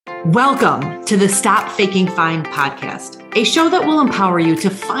Welcome to the Stop Faking Fine podcast, a show that will empower you to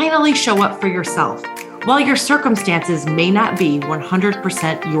finally show up for yourself. While your circumstances may not be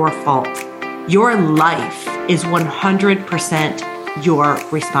 100% your fault, your life is 100% your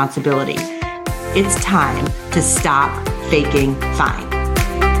responsibility. It's time to stop faking fine.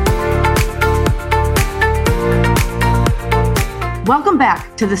 Welcome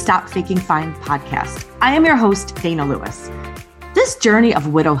back to the Stop Faking Fine podcast. I am your host, Dana Lewis. This journey of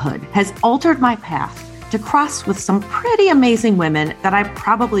widowhood has altered my path to cross with some pretty amazing women that I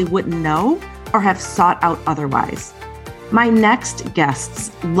probably wouldn't know or have sought out otherwise. My next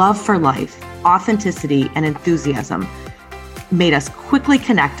guest's love for life, authenticity, and enthusiasm made us quickly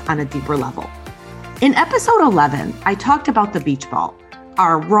connect on a deeper level. In episode 11, I talked about the beach ball,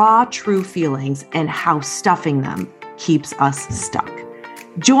 our raw, true feelings, and how stuffing them keeps us stuck.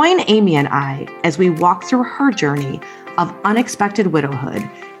 Join Amy and I as we walk through her journey of unexpected widowhood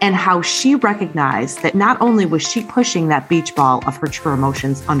and how she recognized that not only was she pushing that beach ball of her true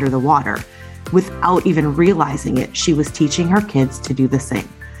emotions under the water, without even realizing it, she was teaching her kids to do the same.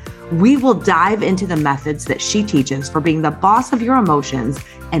 We will dive into the methods that she teaches for being the boss of your emotions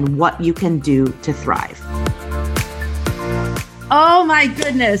and what you can do to thrive. Oh my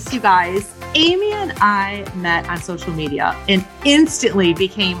goodness, you guys. Amy and I met on social media and instantly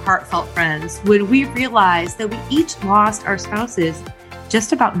became heartfelt friends when we realized that we each lost our spouses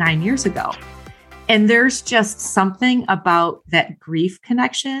just about 9 years ago. And there's just something about that grief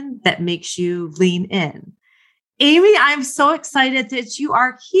connection that makes you lean in. Amy, I'm so excited that you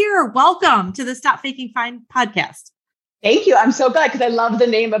are here. Welcome to the Stop Faking Fine podcast. Thank you. I'm so glad because I love the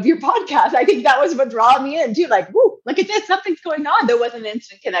name of your podcast. I think that was what drew me in too. Like, whoo, look at this. Something's going on. There was an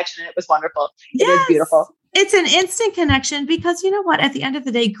instant connection and it was wonderful. It is beautiful. It's an instant connection because you know what? At the end of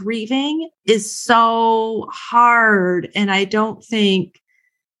the day, grieving is so hard. And I don't think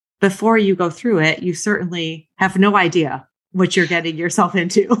before you go through it, you certainly have no idea what you're getting yourself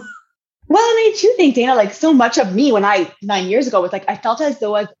into. Well, and I too think, Dana, like so much of me when 9 years ago was like, I felt as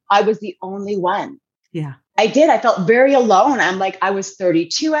though I was the only one. Yeah. I did. I felt very alone. I was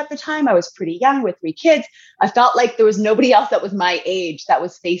 32 at the time. I was pretty young with 3 kids. I felt like there was nobody else that was my age that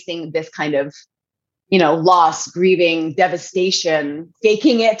was facing this kind of, loss, grieving, devastation,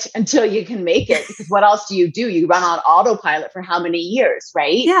 faking it until you can make it. Because what else do? You run on autopilot for how many years,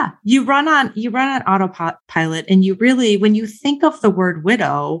 right? Yeah. You run on autopilot. And you really, when you think of the word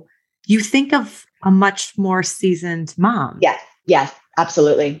widow, you think of a much more seasoned mom. Yes,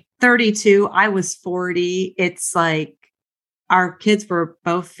 absolutely. 32, I was 40. It's like our kids were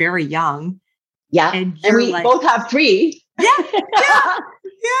both very young. Yeah. And we both have 3.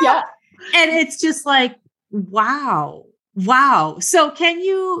 Yeah. And it's just like, wow. So can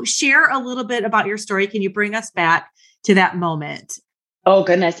you share a little bit about your story? Can you bring us back to that moment? Oh,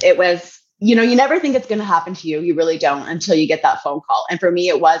 goodness. It was, you never think it's going to happen to you. You really don't until you get that phone call. And for me,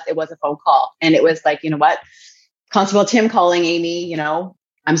 it was a phone call. And it was like, you know what? Constable Tim calling Amy,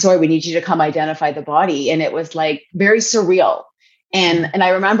 I'm sorry, we need you to come identify the body. And it was like very surreal. And I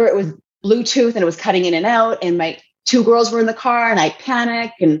remember it was Bluetooth and it was cutting in and out. And my 2 girls were in the car and I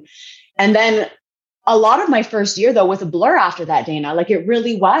panicked. And then a lot of my first year though was a blur after that, Dana. Like it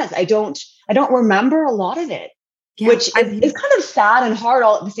really was. I don't remember a lot of it, which is kind of sad and hard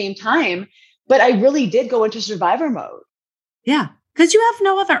all at the same time. But I really did go into survivor mode. Yeah. Because you have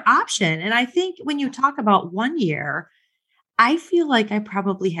no other option. And I think when you talk about 1 year, I feel like I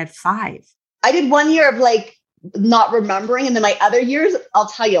probably had 5. I did 1 year of like not remembering. And then my other years, I'll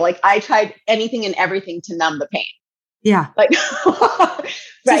tell you, like I tried anything and everything to numb the pain. Yeah. Like,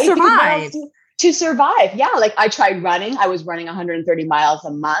 right? To survive. Yeah. Like I tried running. I was running 130 miles a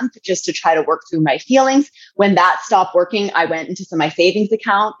month just to try to work through my feelings. When that stopped working, I went into my savings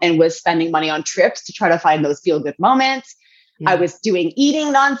account and was spending money on trips to try to find those feel good moments. Yeah. I was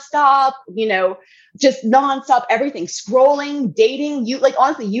eating nonstop, just nonstop, everything, scrolling, dating,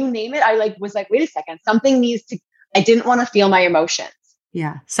 honestly, you name it. I was like, wait a second, I didn't want to feel my emotions.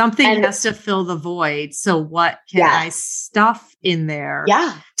 Yeah. Something has to fill the void. So what can I stuff in there?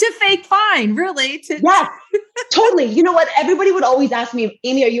 Yeah. To fake fine, really. Yes, totally. You know what? Everybody would always ask me,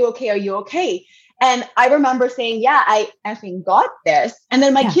 Amy, are you okay? Are you okay? And I remember saying, yeah, I effing got this. And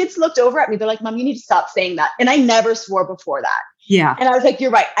then my kids looked over at me. They're like, Mom, you need to stop saying that. And I never swore before that. Yeah. And I was like,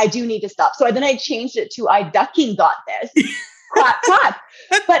 you're right. I do need to stop. So then I changed it to I ducking got this. Clap.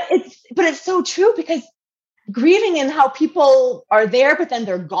 But it's so true because grieving and how people are there, but then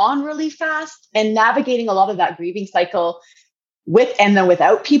they're gone really fast and navigating a lot of that grieving cycle with and then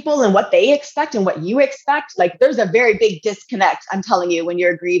without people and what they expect and what you expect. Like there's a very big disconnect, I'm telling you, when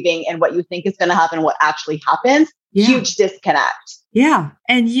you're grieving and what you think is going to happen, what actually happens. Yeah. Huge disconnect. Yeah.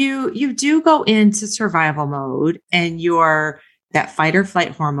 And you do go into survival mode, and that fight or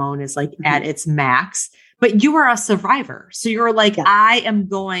flight hormone is like at its max, but you are a survivor. So you're like, I am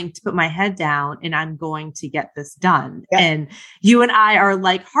going to put my head down and I'm going to get this done. Yeah. And you and I are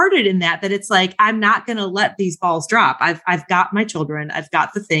like hearted in that it's like, I'm not going to let these balls drop. I've got my children. I've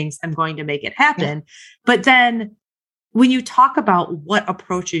got the things. I'm going to make it happen. Yeah. But then when you talk about what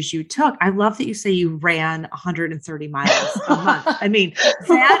approaches you took, I love that you say you ran 130 miles a month. I mean,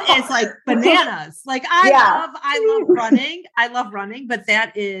 that is like bananas. Like I love running. I love running, but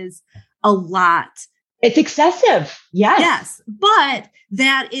that is a lot. It's excessive. Yes. Yes. But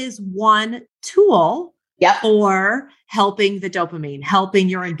that is one tool for helping the dopamine, helping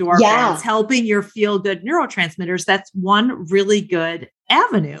your endorphins, helping your feel good neurotransmitters. That's one really good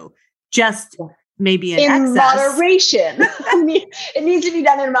avenue. Just maybe in moderation. It needs to be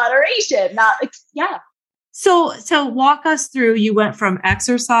done in moderation. So walk us through. You went from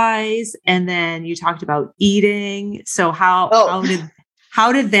exercise, and then you talked about eating. So how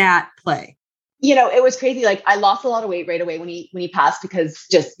did that play? It was crazy. Like I lost a lot of weight right away when he passed, because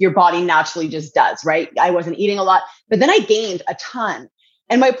just your body naturally just does, right? I wasn't eating a lot, but then I gained a ton.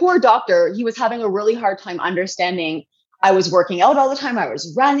 And my poor doctor, he was having a really hard time understanding. I was working out all the time. I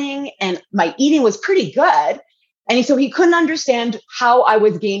was running, and my eating was pretty good. And so he couldn't understand how I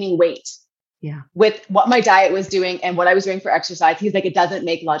was gaining weight with what my diet was doing and what I was doing for exercise. He's like, it doesn't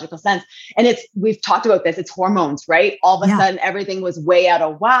make logical sense. And we've talked about this. It's hormones, right? All of a sudden, everything was way out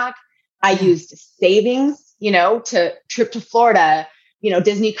of whack. I used savings, to trip to Florida,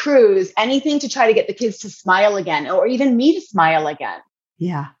 Disney cruise, anything to try to get the kids to smile again, or even me to smile again.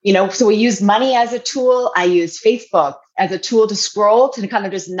 Yeah. So we used money as a tool. I used Facebook as a tool to scroll, to kind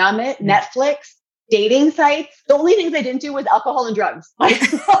of just numb it. Netflix, dating sites. The only things I didn't do was alcohol and drugs. I'm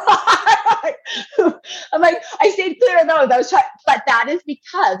like, I stayed clear of those. But that is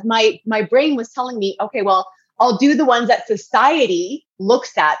because my brain was telling me, okay, well, I'll do the ones that society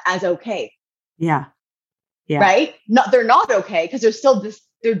looks at as okay. Yeah. Yeah. Right? No, they're not okay, because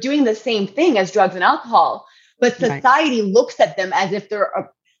they're doing the same thing as drugs and alcohol. But society looks at them as if they're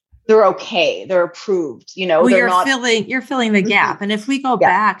okay, they're approved. Well, you're filling the gap. And if we go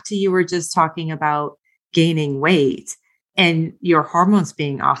back to, you were just talking about gaining weight and your hormones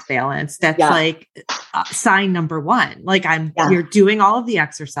being off balance. That's like sign number one. Like you're doing all of the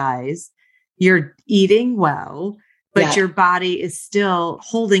exercise, you're eating well, but your body is still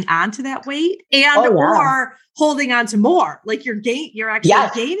holding on to that weight or holding on to more. Like you're actually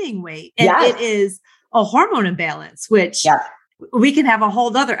gaining weight, and it is a hormone imbalance, which we can have a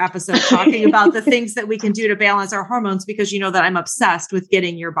whole other episode talking about the things that we can do to balance our hormones, because that I'm obsessed with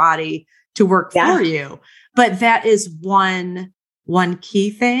getting your body to work for you. But that is one key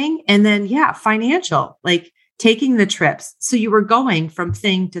thing. And then, financial, like taking the trips. So you were going from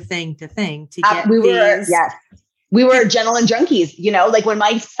thing to thing to thing to get we were adrenaline junkies, like when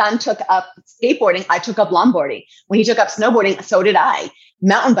my son took up skateboarding, I took up longboarding. When he took up snowboarding, so did I.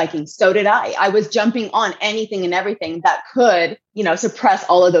 Mountain biking, so did I. I was jumping on anything and everything that could, suppress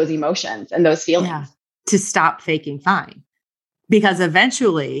all of those emotions and those feelings. To stop faking fine. Because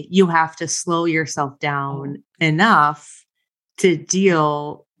eventually you have to slow yourself down enough to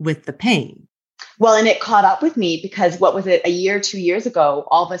deal with the pain. Well, and it caught up with me, because what was it, a year, 2 years ago,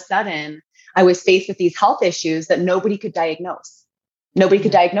 all of a sudden I was faced with these health issues that nobody could diagnose. Nobody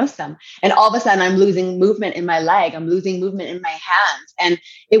could diagnose them. And all of a sudden I'm losing movement in my leg. I'm losing movement in my hands. And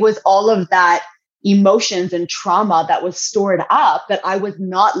it was all of that emotions and trauma that was stored up that I was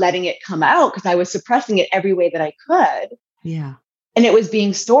not letting it come out, because I was suppressing it every way that I could. Yeah. And it was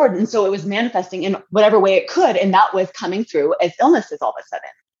being stored. And so it was manifesting in whatever way it could. And that was coming through as illnesses all of a sudden.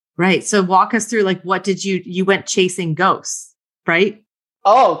 Right. So walk us through, like, what did you went chasing ghosts, right?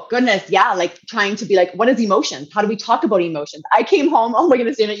 Oh, goodness. Yeah. Like trying to be like, what is emotions? How do we talk about emotions? I came home. Oh my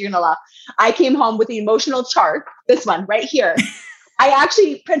goodness, Dana, you're going to laugh. I came home with the emotional chart. This one right here. I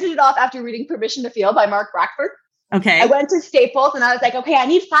actually printed it off after reading Permission to Feel by Mark Brackford. Okay. I went to Staples and I was like, okay, I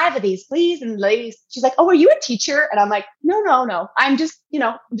need 5 of these, please. And the lady, she's like, oh, are you a teacher? And I'm like, no. I'm just,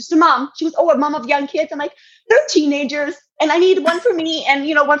 I'm just a mom. She was, a mom of young kids. I'm like, they're teenagers and I need one for me and,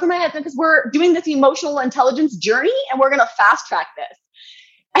 one for my husband, because we're doing this emotional intelligence journey and we're going to fast track this.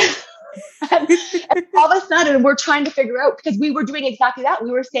 and all of a sudden we're trying to figure out, because we were doing exactly that.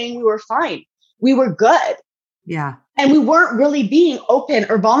 We were saying we were fine. We were good. Yeah. And we weren't really being open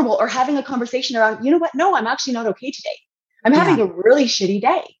or vulnerable or having a conversation around, you know what? No, I'm actually not okay today. I'm having a really shitty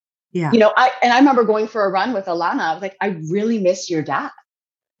day. Yeah. I remember going for a run with Alana. I was like, I really miss your dad.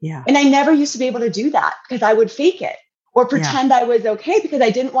 Yeah. And I never used to be able to do that because I would fake it or pretend I was okay because I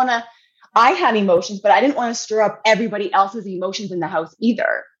didn't want to. I had emotions, but I didn't want to stir up everybody else's emotions in the house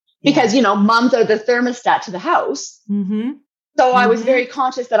either. Because, moms are the thermostat to the house. Mm-hmm. So I was very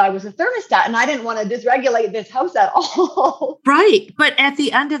conscious that I was a thermostat and I didn't want to dysregulate this house at all. Right. But at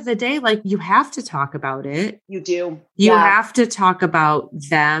the end of the day, like, you have to talk about it. You do. You have to talk about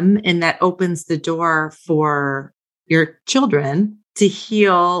them. And that opens the door for your children to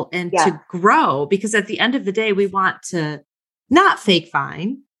heal and to grow. Because at the end of the day, we want to not fake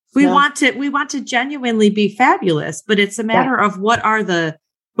fine. We want to genuinely be fabulous, but it's a matter of what are the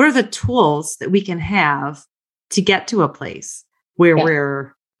tools that we can have to get to a place where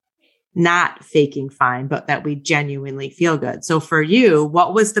we're not faking fine, but that we genuinely feel good. So for you,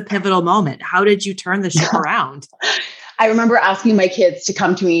 what was the pivotal moment? How did you turn the ship around? I remember asking my kids to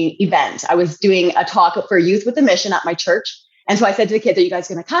come to an event. I was doing a talk for Youth with a Mission at my church. And so I said to the kids, are you guys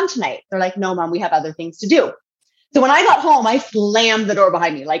going to come tonight? They're like, no, Mom, we have other things to do. So when I got home, I slammed the door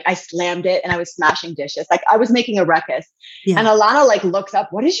behind me. Like I slammed it and I was smashing dishes. Like I was making a ruckus. Yeah. And Alana looks up,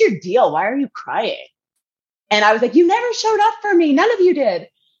 what is your deal? Why are you crying? And I was like, you never showed up for me. None of you did.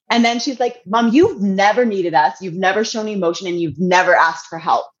 And then she's like, Mom, you've never needed us. You've never shown emotion and you've never asked for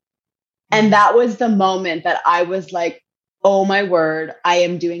help. And that was the moment that I was like, oh my word, I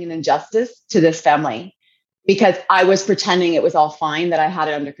am doing an injustice to this family because I was pretending it was all fine, that I had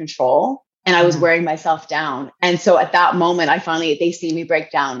it under control. And I was wearing myself down. And so at that moment, they see me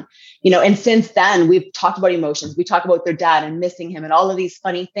break down, and since then we've talked about emotions. We talk about their dad and missing him and all of these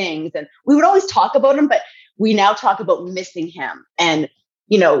funny things. And we would always talk about him, but we now talk about missing him and,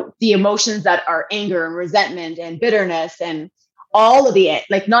 the emotions that are anger and resentment and bitterness and all of the,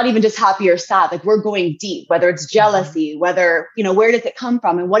 like, not even just happy or sad, like we're going deep, whether it's jealousy, whether, where does it come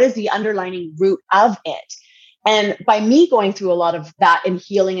from? And what is the underlying root of it? And by me going through a lot of that and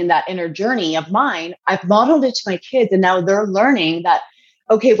healing in that inner journey of mine, I've modeled it to my kids. And now they're learning that,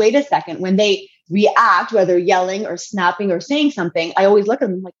 okay, wait a second. When they react, whether yelling or snapping or saying something, I always look at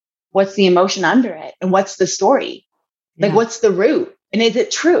them like, what's the emotion under it? And what's the story? Like, what's the root? And is it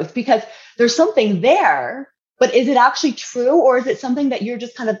truth? Because there's something there, but is it actually true? Or is it something that you're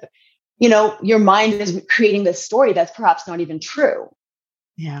just kind of, your mind is creating this story that's perhaps not even true?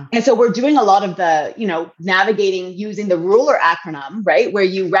 Yeah. And so we're doing a lot of the, navigating using the RULER acronym, right? Where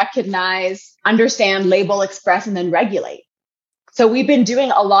you recognize, understand, label, express, and then regulate. So we've been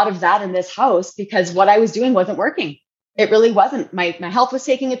doing a lot of that in this house because what I was doing wasn't working. It really wasn't. My health was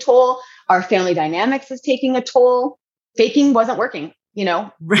taking a toll. Our family dynamics was taking a toll. Faking wasn't working.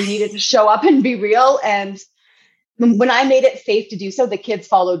 Right. We needed to show up and be real. And when I made it safe to do so, the kids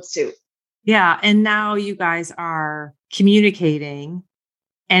followed suit. Yeah. And now you guys are communicating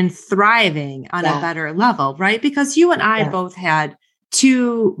and thriving on a better level, right? Because you and I both had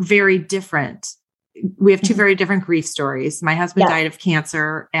we have two very different grief stories. My husband died of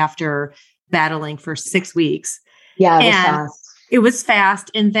cancer after battling for 6 weeks. Yeah, it was fast. It was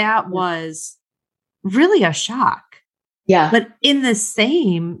fast. And that was really a shock. Yeah. But in the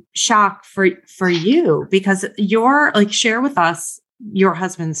same shock for you, because share with us your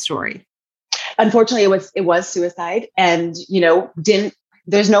husband's story. Unfortunately, it was suicide and,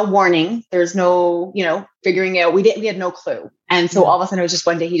 there's no warning. There's no, figuring out. We had no clue. And so all of a sudden it was just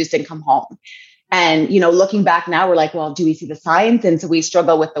one day he just didn't come home. And, looking back now, we're like, well, do we see the signs? And so we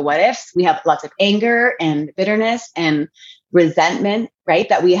struggle with the what ifs. We have lots of anger and bitterness and resentment, right?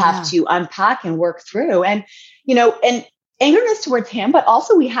 That we have to unpack and work through. And, and angerness towards him, but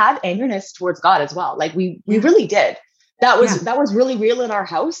also we had angerness towards God as well. Like we really did. That was really real in our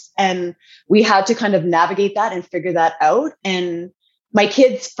house. And we had to kind of navigate that and figure that out. And my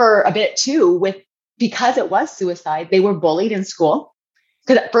kids for a bit too, because it was suicide, they were bullied in school.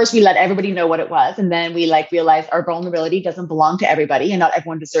 Because at first we let everybody know what it was. And then we realized our vulnerability doesn't belong to everybody and not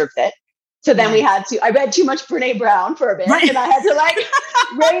everyone deserves it. So then I read too much Brene Brown for a bit and I had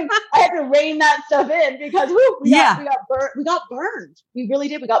to rein that stuff in because we got burned. We really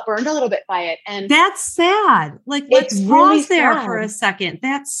did. We got burned a little bit by it. And that's sad. Like, let's pause there for a second.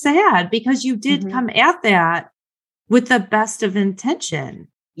 That's sad because you did come at that with the best of intention.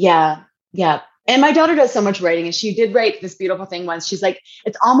 Yeah. Yeah. And my daughter does so much writing and she did write this beautiful thing once. She's like,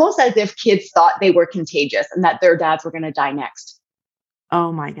 it's almost as if kids thought they were contagious and that their dads were going to die next.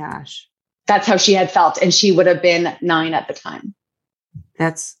 Oh my gosh. That's how she had felt. And she would have been 9 at the time.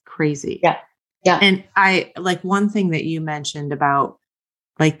 That's crazy. Yeah. Yeah. And I one thing that you mentioned about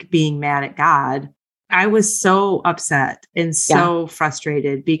being mad at God, I was so upset and so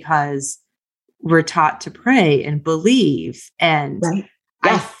frustrated because we're taught to pray and believe. And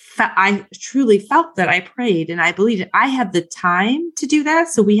I I truly felt that I prayed and I believed it. I had the time to do that.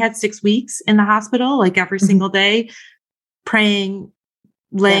 So we had 6 weeks in the hospital, like every single day, praying,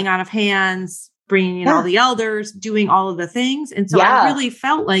 laying on of hands, bringing in all the elders, doing all of the things. And so I really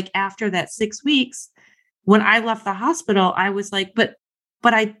felt like after that 6 weeks, when I left the hospital, I was like, but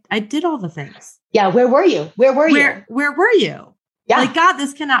I did all the things. Yeah. Where were you? Where were you? Where were you? Yeah. Like, God,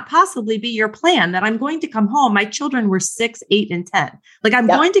 this cannot possibly be your plan that I'm going to come home. My children were 6, 8, and 10. Like, I'm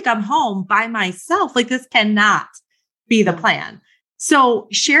going to come home by myself. Like, this cannot be the plan. So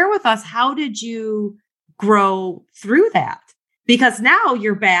share with us, how did you grow through that? Because now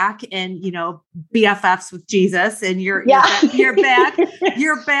you're back and, BFFs with Jesus, and you're back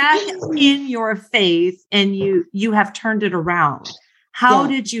in your faith, and you have turned it around. How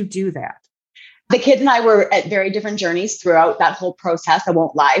did you do that? The kids and I were at very different journeys throughout that whole process. I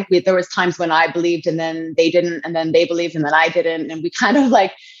won't lie. There was times when I believed and then they didn't, and then they believed and then I didn't. And we kind of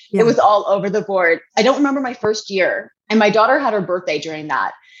it was all over the board. I don't remember my first year, and my daughter had her birthday during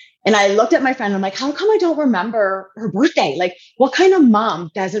that. And I looked at my friend and I'm like, how come I don't remember her birthday? Like, what kind of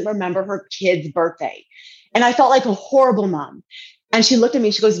mom doesn't remember her kid's birthday? And I felt like a horrible mom. And she looked at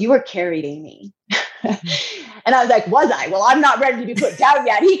me, she goes, you were carrying me. And I was like, was I? Well, I'm not ready to be put down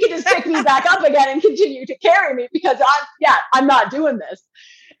yet. He can just pick me back up again and continue to carry me, because I'm not doing this.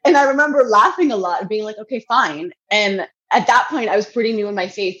 And I remember laughing a lot and being like, okay, fine. And at that point, I was pretty new in my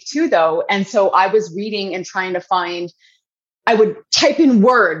faith too, though. And so I was reading and trying to find, I would type in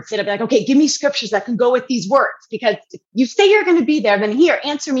words and I'd be like, okay, give me scriptures that can go with these words, because if you say you're going to be there, then here,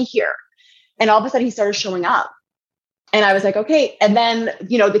 answer me here. And all of a sudden he started showing up. And I was like, okay. And then,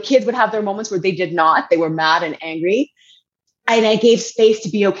 the kids would have their moments where they did not, they were mad and angry. And I gave space to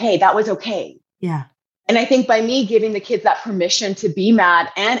be okay. That was okay. Yeah. And I think by me giving the kids that permission to be mad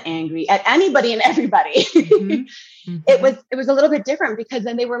and angry at anybody and everybody, it was a little bit different, because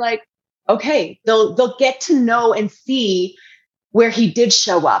then they were like, okay, they'll get to know and see where he did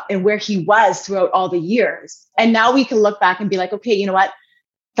show up and where he was throughout all the years. And now we can look back and be like, okay, you know what?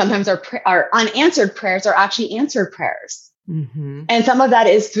 Sometimes our unanswered prayers are actually answered prayers. Mm-hmm. And some of that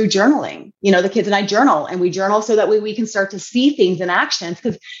is through journaling. The kids and I journal, and we journal so that we can start to see things in actions.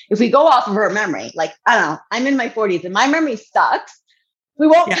 Because if we go off of our memory, like, I don't know, I'm in my 40s and my memory sucks. We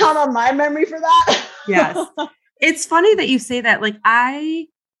won't count on my memory for that. Yes. It's funny that you say that. Like, I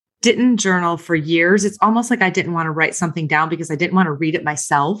didn't journal for years. It's almost like I didn't want to write something down because I didn't want to read it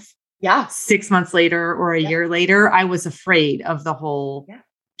myself. Yeah. 6 months later or a year later, I was afraid of the whole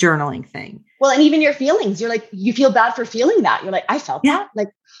journaling thing. Well, and even your feelings, you're like, you feel bad for feeling that. You're like, I felt that. Like,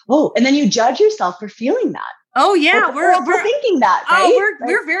 oh, and then you judge yourself for feeling that. Oh yeah. We're thinking that. Right? Oh,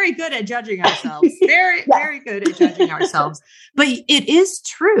 we're very good at judging ourselves. Very good at judging ourselves. But it is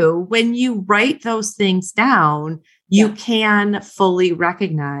true. When you write those things down, you can fully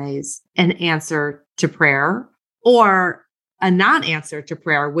recognize an answer to prayer or a non-answer to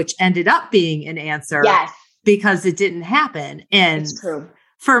prayer, which ended up being an answer because it didn't happen. And it's true.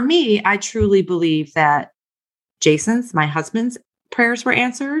 For me, I truly believe that Jason's, my husband's, prayers were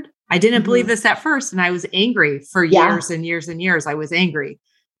answered. I didn't believe this at first, and I was angry for years and years and years. I was angry.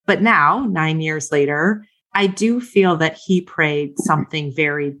 But now, 9 years later, I do feel that he prayed something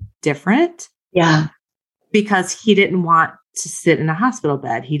very different. Yeah. Because he didn't want to sit in a hospital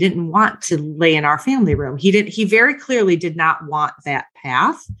bed. He didn't want to lay in our family room. He very clearly did not want that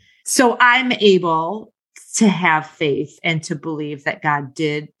path. So I'm able to have faith and to believe that God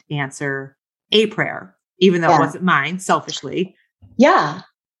did answer a prayer, even though it wasn't mine, selfishly. Yeah.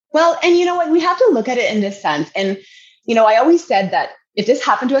 Well, and you know what? We have to look at it in this sense. And, I always said that if this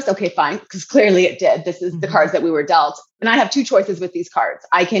happened to us, okay, fine, because clearly it did. This is the cards that we were dealt. And I have two choices with these cards.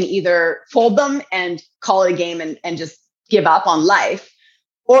 I can either fold them and call it a game and just give up on life,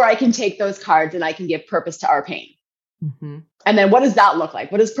 or I can take those cards and I can give purpose to our pain. Mm-hmm. And then what does that look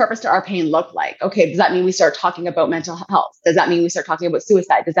like? What does purpose to our pain look like? Okay, does that mean we start talking about mental health? Does that mean we start talking about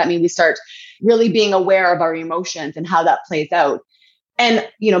suicide? Does that mean we start really being aware of our emotions and how that plays out? And,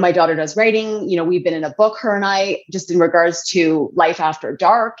 my daughter does writing, we've been in a book, her and I, just in regards to life after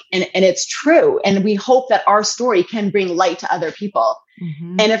dark. And it's true. And we hope that our story can bring light to other people.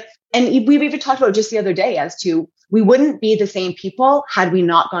 Mm-hmm. And we've even talked about just the other day as to, we wouldn't be the same people had we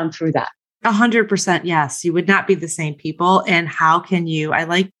not gone through that. 100%. Yes. You would not be the same people. And how can you, I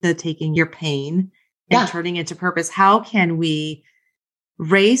like the taking your pain and turning it into purpose. How can we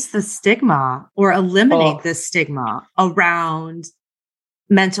raise the stigma or eliminate the stigma around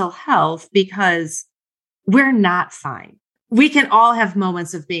mental health? Because we're not fine. We can all have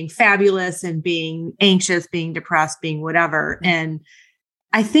moments of being fabulous and being anxious, being depressed, being whatever. And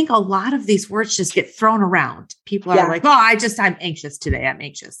I think a lot of these words just get thrown around. People are like, oh, I'm anxious today. I'm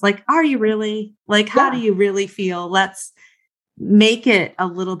anxious. Like, are you really? Like, how do you really feel? Let's make it a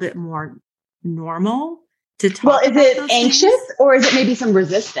little bit more normal to talk about. Well, is it anxious or is it maybe some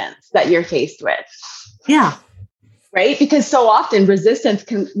resistance that you're faced with? Yeah. Right? Because so often resistance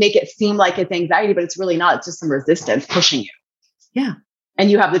can make it seem like it's anxiety, but it's really not. It's just some resistance pushing you. Yeah. And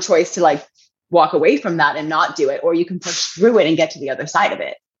you have the choice to like walk away from that and not do it, or you can push through it and get to the other side of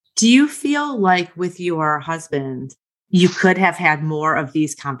it. Do you feel like with your husband, you could have had more of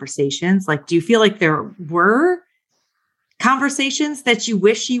these conversations? Like, do you feel like there were conversations that you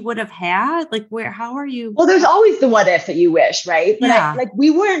wish you would have had? Like, how are you? Well, there's always the what if that you wish, right? But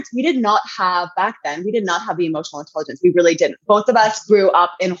we did not have back then, we did not have the emotional intelligence. We really didn't. Both of us grew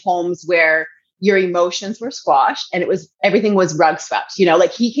up in homes where your emotions were squashed and everything was rug swept. You know,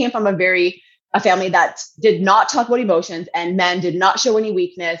 like he came from a family that did not talk about emotions, and men did not show any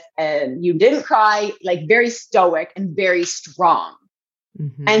weakness, and you didn't cry, like very stoic and very strong.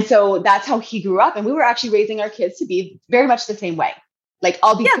 Mm-hmm. And so that's how he grew up. And we were actually raising our kids to be very much the same way. Like,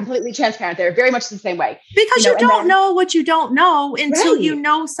 I'll be completely transparent. They're very much the same way. Because you don't know what you don't know until you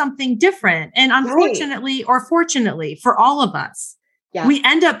know something different. And unfortunately, or fortunately for all of us, we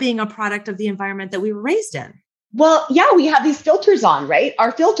end up being a product of the environment that we were raised in. Well, we have these filters on, right?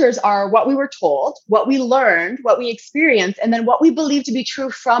 Our filters are what we were told, what we learned, what we experienced, and then what we believe to be true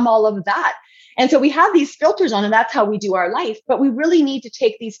from all of that. And so we have these filters on, and that's how we do our life. But we really need to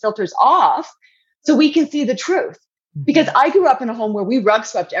take these filters off so we can see the truth. Because I grew up in a home where we rug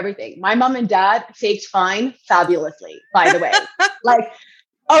swept everything. My mom and dad faked fine fabulously, by the way. Like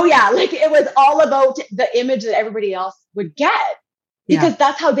it was all about the image that everybody else would get, because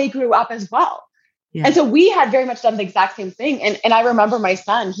that's how they grew up as well. Yeah. And so we had very much done the exact same thing. And I remember my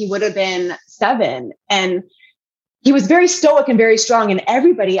son, he would have been 7, and he was very stoic and very strong. And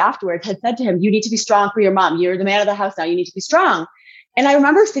everybody afterwards had said to him, you need to be strong for your mom. You're the man of the house now. You need to be strong. And I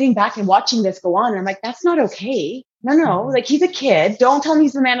remember sitting back and watching this go on. And I'm like, that's not okay. No. Like, he's a kid. Don't tell him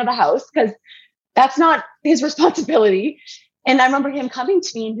he's the man of the house, because that's not his responsibility. And I remember him coming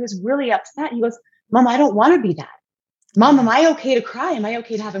to me, and he was really upset. He goes, Mom, I don't want to be that. Mom, am I okay to cry? Am I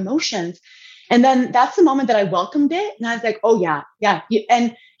okay to have emotions? And then that's the moment that I welcomed it. And I was like, oh yeah.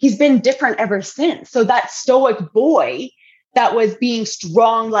 And he's been different ever since. So that stoic boy that was being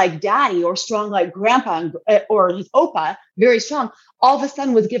strong like daddy or strong like grandpa or his opa, very strong, all of a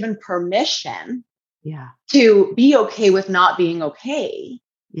sudden was given permission to be okay with not being okay.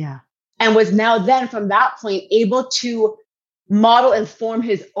 Yeah. And was now then from that point able to model and form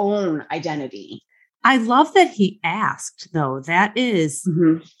his own identity. I love that he asked, though. That is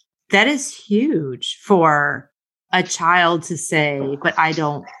huge for a child to say, but I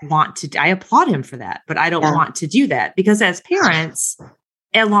don't want to. I applaud him for that, but I don't want to do that. Because as parents,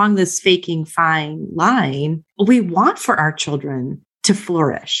 along this faking fine line, we want for our children to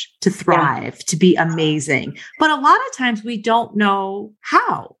flourish, to thrive, to be amazing. But a lot of times we don't know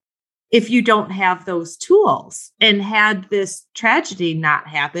how. If you don't have those tools, and had this tragedy not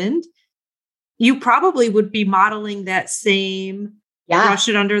happened, you probably would be modeling that same brush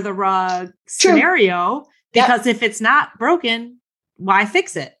it under the rug scenario, because if it's not broken, why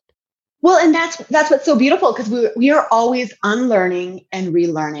fix it? Well, and that's what's so beautiful, because we are always unlearning and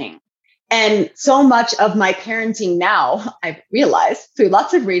relearning. And so much of my parenting now, I've realized through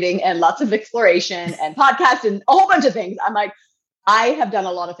lots of reading and lots of exploration and podcasts and a whole bunch of things, I'm like, I have done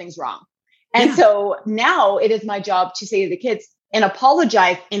a lot of things wrong. And so now it is my job to say to the kids and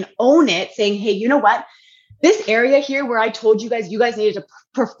apologize and own it, saying, hey, you know what? This area here where I told you guys needed to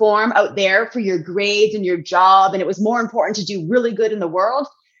perform out there for your grades and your job, and it was more important to do really good in the world,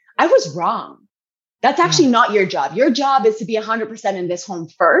 I was wrong. That's actually not your job. Your job is to be 100% in this home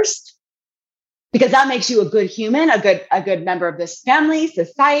first, because that makes you a good human, a good member of this family,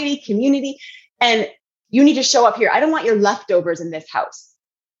 society, community. And you need to show up here. I don't want your leftovers in this house.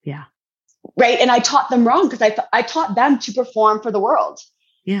 Yeah. Right. And I taught them wrong, because I taught them to perform for the world.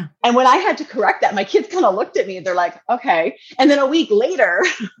 Yeah. And when I had to correct that, my kids kind of looked at me and they're like, okay. And then a week later,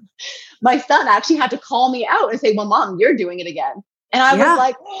 my son actually had to call me out and say, well, Mom, you're doing it again. And I was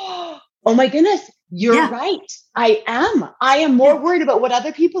like, oh my goodness, you're right. I am more worried about what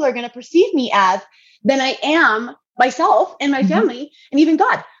other people are going to perceive me as than I am myself and my family and even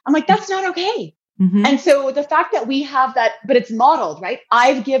God. I'm like, that's not okay. And so the fact that we have that, but it's modeled, right?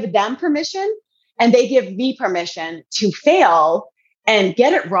 I've given them permission and they give me permission to fail and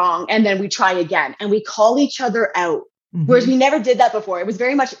get it wrong. And then we try again and we call each other out. Whereas we never did that before. It was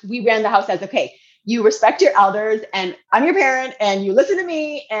very much, we ran the house as, okay, you respect your elders, and I'm your parent, and you listen to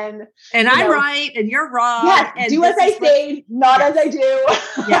me, and I'm right and you're wrong. Yes, and do as I say, not as I do.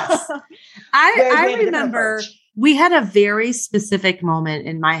 Yes. I remember we had a very specific moment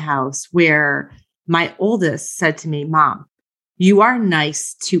in my house where my oldest said to me, Mom, you are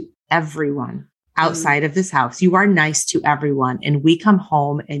nice to everyone outside of this house. You are nice to everyone. And we come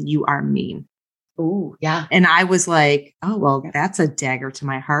home and you are mean. Ooh, yeah. And I was like, oh, well, that's a dagger to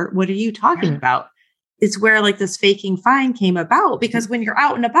my heart. What are you talking about? It's where like this faking fine came about, because when you're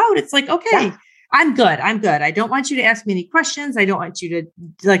out and about, it's like, okay, I'm good. I'm good. I don't want you to ask me any questions. I don't want you to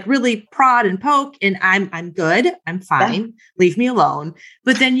like really prod and poke, and I'm good. I'm fine. Yeah. Leave me alone.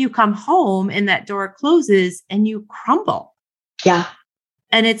 But then you come home and that door closes and you crumble. Yeah.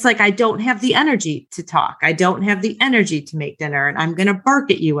 And it's like, I don't have the energy to talk. I don't have the energy to make dinner, and I'm going to bark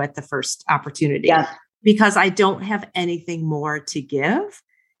at you at the first opportunity because I don't have anything more to give.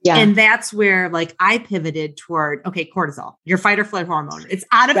 Yeah. And that's where like I pivoted toward, okay, cortisol, your fight or flight hormone. It's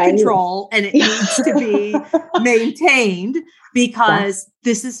out of control and it needs to be maintained, because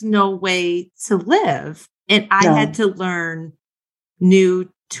this is no way to live. And I had to learn new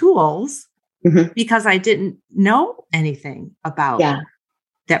tools because I didn't know anything about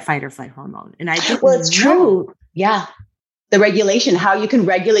that fight or flight hormone. And I didn't Well, it's true. Yeah. The regulation, how you can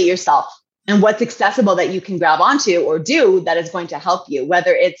regulate yourself. And what's accessible that you can grab onto or do that is going to help you,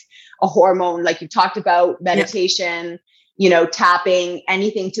 whether it's a hormone, like you talked about, meditation, tapping,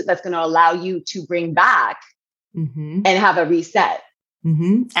 anything that's going to allow you to bring back and have a reset.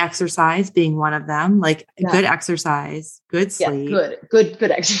 Exercise being one of them, like good exercise, good sleep, good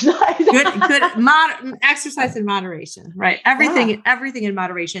exercise, good exercise in moderation, right? Everything in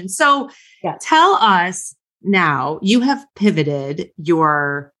moderation. So tell us now, you have pivoted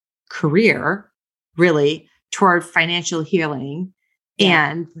your career really toward financial healing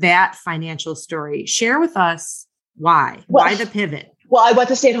and that financial story. Share with us why the pivot? Well, I was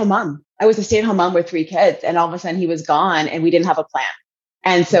a stay-at-home mom. I was a stay-at-home mom with 3 kids, and all of a sudden he was gone and we didn't have a plan.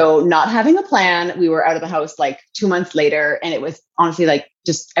 And so not having a plan, we were out of the house like 2 months later, and it was honestly like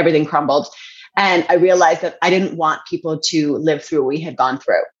just everything crumbled. And I realized that I didn't want people to live through what we had gone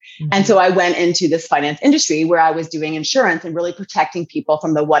through. And so I went into this finance industry where I was doing insurance and really protecting people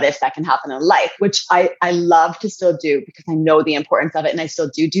from the what if that can happen in life, which I love to still do because I know the importance of it. And I still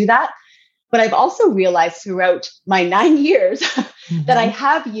do that. But I've also realized throughout my 9 years that I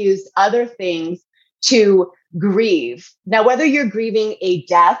have used other things to grieve. Now, whether you're grieving a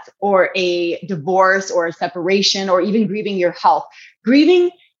death or a divorce or a separation or even grieving your health,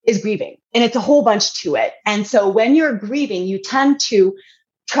 grieving is grieving, and it's a whole bunch to it. And so when you're grieving, you tend to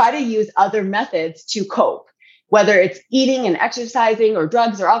try to use other methods to cope, whether it's eating and exercising or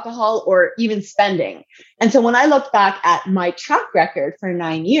drugs or alcohol or even spending. And so when I look back at my track record for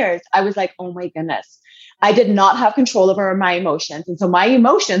 9 years, I was like, oh my goodness, I did not have control over my emotions. And so my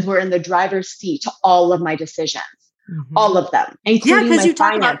emotions were in the driver's seat to all of my decisions, all of them, including my finances.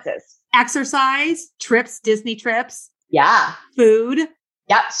 Talk about exercise, trips, Disney trips. Yeah. Food.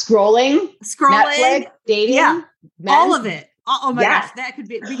 Yeah. Scrolling, Netflix, dating. Yeah. All of it. Oh my gosh,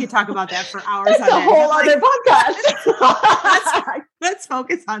 we could talk about that for hours. It's a whole other podcast. Let's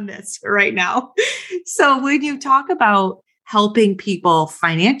focus on this right now. So when you talk about helping people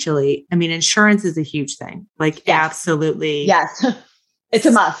financially, I mean, insurance is a huge thing. Like absolutely. Yes. It's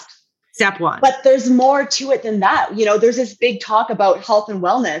a must. Step one. But there's more to it than that. There's this big talk about health and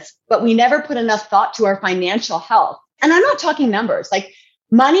wellness, but we never put enough thought to our financial health. And I'm not talking numbers. Like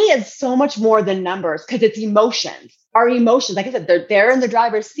money is so much more than numbers because it's emotions. Our emotions, like I said, they're in the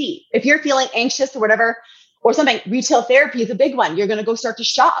driver's seat. If you're feeling anxious or whatever, or something, retail therapy is a big one. You're going to go start to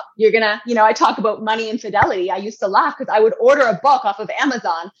shop. You're going to, I talk about money infidelity. I used to laugh because I would order a book off of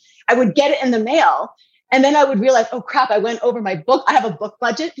Amazon. I would get it in the mail. And then I would realize, oh crap, I went over my book. I have a book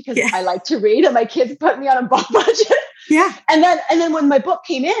budget because I like to read and my kids put me on a book budget. Yeah. And then when my book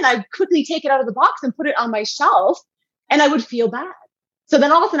came in, I'd quickly take it out of the box and put it on my shelf, and I would feel bad. So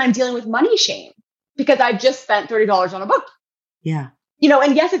then all of a sudden I'm dealing with money shame because I've just spent $30 on a book. Yeah.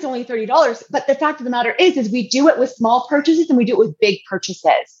 And yes, it's only $30, but the fact of the matter is we do it with small purchases and we do it with big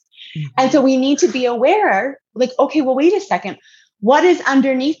purchases. And so we need to be aware, like, okay, well, wait a second. What is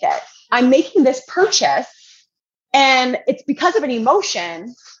underneath it? I'm making this purchase and it's because of an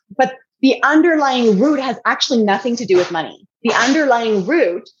emotion, but the underlying root has actually nothing to do with money. The underlying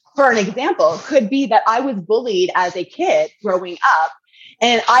root, for an example, could be that I was bullied as a kid growing up.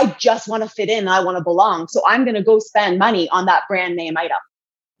 And I just want to fit in and I want to belong. So I'm going to go spend money on that brand name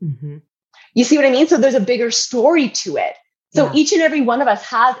item. You see what I mean? So there's a bigger story to it. So each and every one of us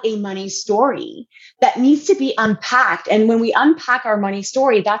has a money story that needs to be unpacked. And when we unpack our money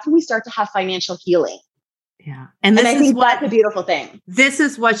story, that's when we start to have financial healing. Yeah. And I think that's a beautiful thing. This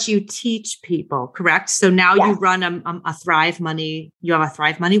is what you teach people, correct? So now you run a Thrive Money, you have a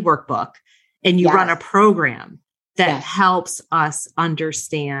Thrive Money workbook, and you run a program that helps us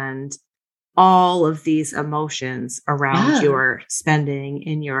understand all of these emotions around your spending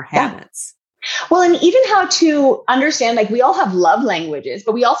and your habits. Well, and even how to understand, like we all have love languages,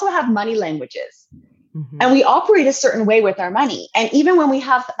 but we also have money languages. And we operate a certain way with our money. And even when we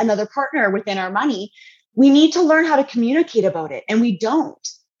have another partner within our money, we need to learn how to communicate about it. And we don't.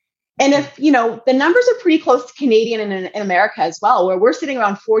 And if, the numbers are pretty close to Canadian and in America as well, where we're sitting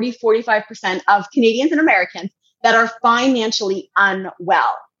around 40-45% of Canadians and Americans that are financially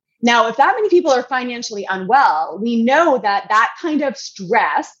unwell. Now, if that many people are financially unwell, we know that that kind of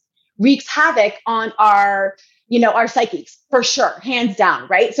stress wreaks havoc on our psyches for sure, hands down,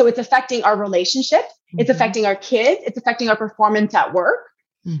 right? So it's affecting our relationships. It's affecting our kids. It's affecting our performance at work.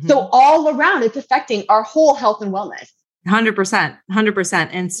 So all around, it's affecting our whole health and wellness. 100%.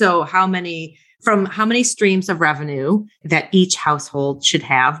 And so how many streams of revenue that each household should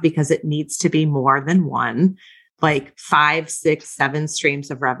have, because it needs to be more than one, like 5, 6, 7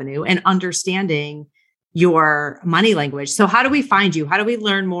 streams of revenue, and understanding your money language. So how do we find you? How do we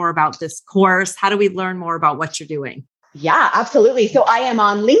learn more about this course? How do we learn more about what you're doing? Yeah, absolutely. So I am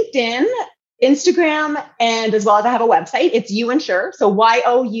on LinkedIn, Instagram, and as well as I have a website. It's YouInsure. So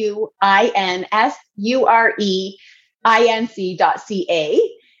youinsureinc.ca.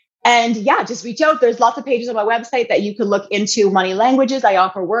 And just reach out. There's lots of pages on my website that you can look into money languages. I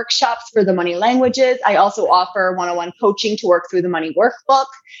offer workshops for the money languages. I also offer one-on-one coaching to work through the money workbook.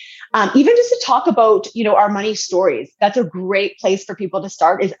 Even just to talk about, our money stories. That's a great place for people to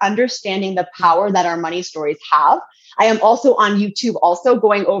start, is understanding the power that our money stories have. I am also on YouTube, also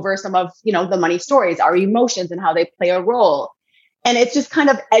going over some of, the money stories, our emotions and how they play a role. And it's just kind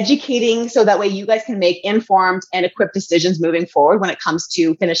of educating so that way you guys can make informed and equipped decisions moving forward when it comes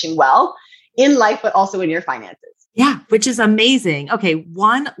to finishing well in life, but also in your finances. Yeah, which is amazing. Okay,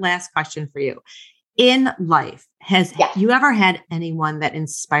 one last question for you. In life, has you ever had anyone that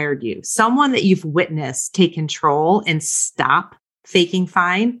inspired you? Someone that you've witnessed take control and stop faking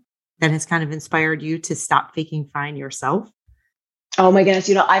fine, that has kind of inspired you to stop faking fine yourself? Oh my goodness.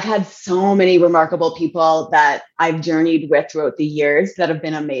 I've had so many remarkable people that I've journeyed with throughout the years that have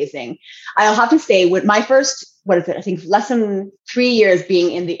been amazing. I'll have to say, with my first, I think less than 3 years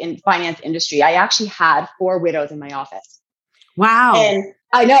being in the finance industry, I actually had 4 widows in my office. Wow. And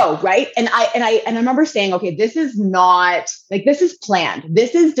I know, right? And I remember saying, okay, this is not like, this is planned.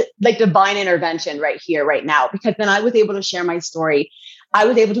 This is like divine intervention right here, right now, because then I was able to share my story. I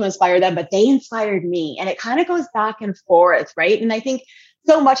was able to inspire them, but they inspired me. And it kind of goes back and forth, right? And I think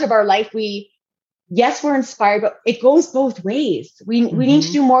so much of our life, we're inspired, but it goes both ways. We need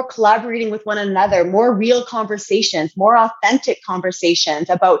to do more collaborating with one another, more real conversations, more authentic conversations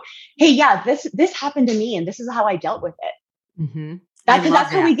about, hey, this happened to me and this is how I dealt with it. That's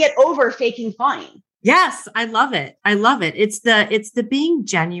how we get over faking fine. Yes, I love it. It's the being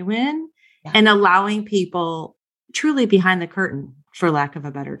genuine and allowing people truly behind the curtain, for lack of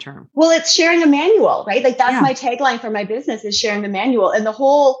a better term. Well, it's sharing a manual, right? Like that's my tagline for my business, is sharing the manual. And the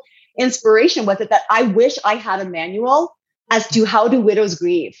whole inspiration was that I wish I had a manual as to how do widows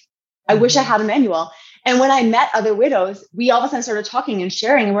grieve. I wish I had a manual. And when I met other widows, we all of a sudden started talking and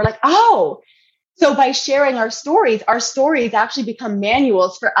sharing, and we're like, oh, so by sharing our stories actually become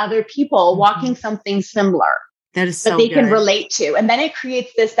manuals for other people walking something similar that they can relate to. And then it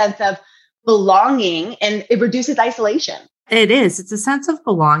creates this sense of belonging, and it reduces isolation. It is. It's a sense of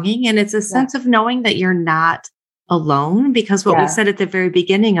belonging, and it's a sense of knowing that you're not alone, because what we said at the very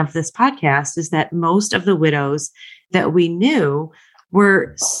beginning of this podcast is that most of the widows that we knew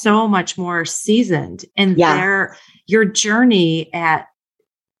were so much more seasoned, and your journey at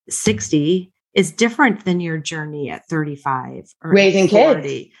 60 is different than your journey at 35 or raising 40.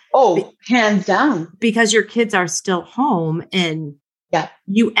 Kids. Oh, hands down. Because your kids are still home, and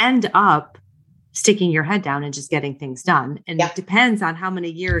you end up sticking your head down and just getting things done. And it depends on how many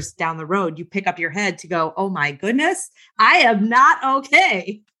years down the road you pick up your head to go, oh my goodness, I am not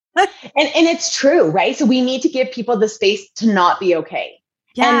okay. and it's true, right? So we need to give people the space to not be okay.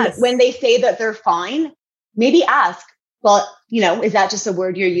 Yes. And when they say that they're fine, maybe ask, well, is that just a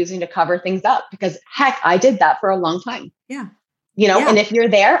word you're using to cover things up? Because heck, I did that for a long time. Yeah. And if you're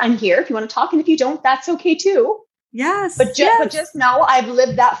there, I'm here. If you want to talk, and if you don't, that's okay too. Yes. But just know I've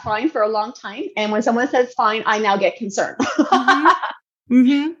lived that fine for a long time. And when someone says fine, I now get concerned.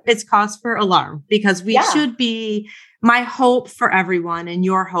 It's cause for alarm, because we should be My hope for everyone and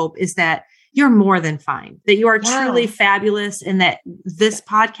your hope is that you're more than fine, that you are truly fabulous, and that this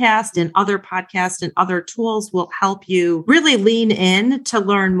podcast and other podcasts and other tools will help you really lean in to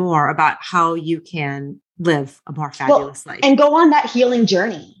learn more about how you can live a more fabulous life. And go on that healing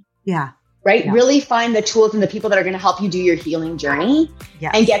journey. Yeah. Right? Yeah. Really find the tools and the people that are going to help you do your healing journey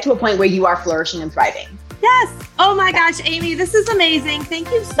and get to a point where you are flourishing and thriving. Yes. Oh my gosh, Amy, this is amazing.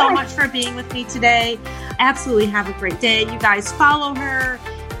 Thank you so much for being with me today. Absolutely have a great day. You guys follow her,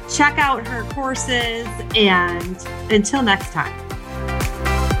 check out her courses, and until next time.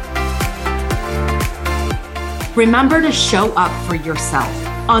 Remember to show up for yourself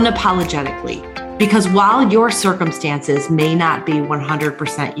unapologetically, because while your circumstances may not be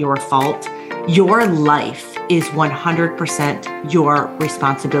 100% your fault, your life is 100% your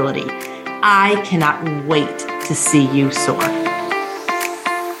responsibility. I cannot wait to see you soar.